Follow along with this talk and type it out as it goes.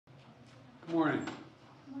Morning.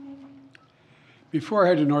 Before I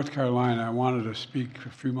head to North Carolina, I wanted to speak for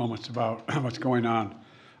a few moments about what's going on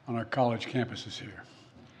our college campuses here.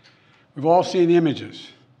 We've all seen the images,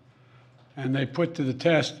 and they put to the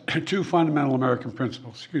test two fundamental American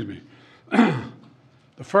principles. Excuse me.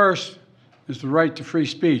 The first is the right to free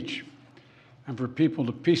speech and for people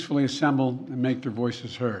to peacefully assemble and make their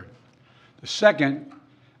voices heard. The second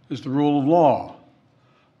is the rule of law.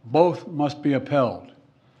 Both must be upheld.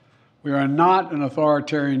 We are not an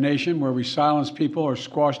authoritarian nation where we silence people or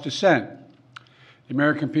squash dissent. The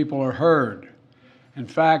American people are heard. In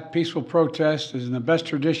fact, peaceful protest is in the best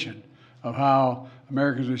tradition of how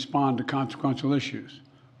Americans respond to consequential issues.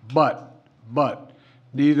 But,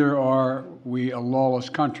 neither are we a lawless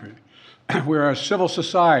country. We are a civil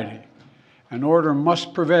society, and order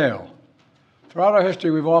must prevail. Throughout our history,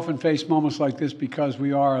 we've often faced moments like this because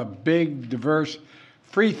we are a big, diverse,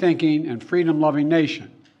 free-thinking, and freedom-loving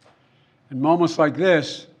nation. In moments like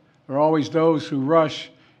this, there are always those who rush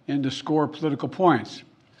in to score political points.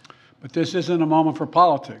 But this isn't a moment for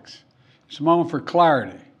politics. It's a moment for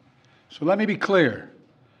clarity. So let me be clear.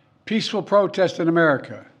 Peaceful protest in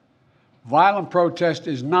America. Violent protest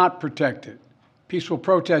is not protected. Peaceful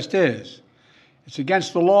protest is. It's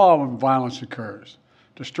against the law when violence occurs.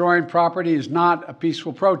 Destroying property is not a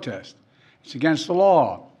peaceful protest. It's against the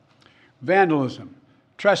law. Vandalism,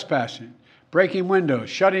 trespassing, breaking windows,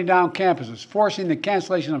 shutting down campuses, forcing the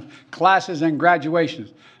cancellation of classes and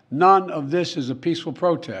graduations. None of this is a peaceful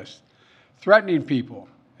protest. Threatening people,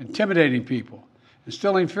 intimidating people,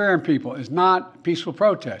 instilling fear in people is not a peaceful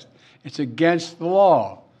protest. It's against the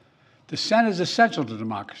law. Dissent is essential to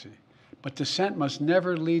democracy, but dissent must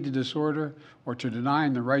never lead to disorder or to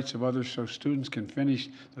denying the rights of others so students can finish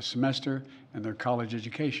the semester and their college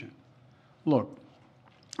education. Look,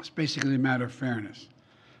 it's basically a matter of fairness.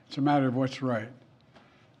 It's a matter of what's right.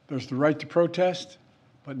 There's the right to protest,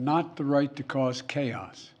 but not the right to cause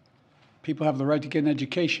chaos. People have the right to get an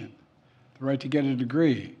education, the right to get a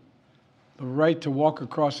degree, the right to walk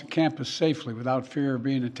across the campus safely without fear of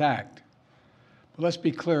being attacked. But let's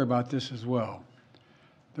be clear about this as well.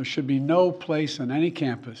 There should be no place on any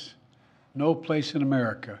campus, no place in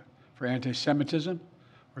America for anti-Semitism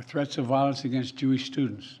or threats of violence against Jewish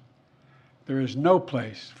students. There is no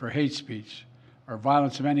place for hate speech or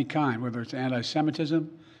violence of any kind, whether it's anti-Semitism,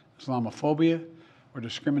 Islamophobia, or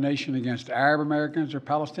discrimination against Arab Americans or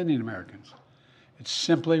Palestinian Americans. It's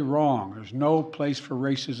simply wrong. There's no place for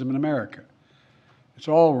racism in America. It's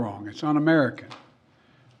all wrong. It's un-American.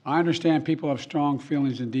 I understand people have strong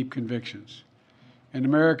feelings and deep convictions. In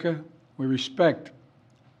America, we respect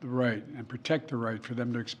the right and protect the right for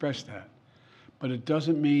them to express that. But it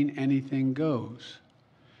doesn't mean anything goes.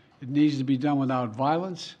 It needs to be done without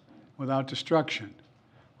violence, without destruction,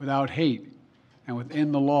 without hate, and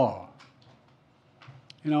within the law.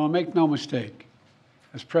 You know, make no mistake,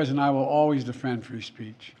 as president, I will always defend free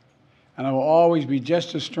speech, and I will always be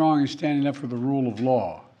just as strong in standing up for the rule of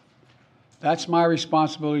law. That's my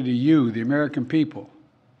responsibility to you, the American people,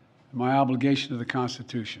 and my obligation to the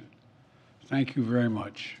Constitution. Thank you very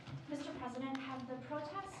much. Mr. President, have the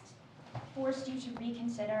protests forced you to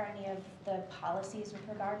reconsider any of the policies with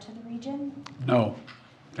regard to the region? No.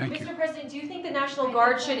 Thank you. Mr. President, do you think the National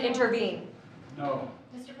Guard should intervene? No.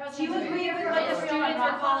 Mr. Do President, you agree with what the students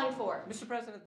are calling for? Mr. President.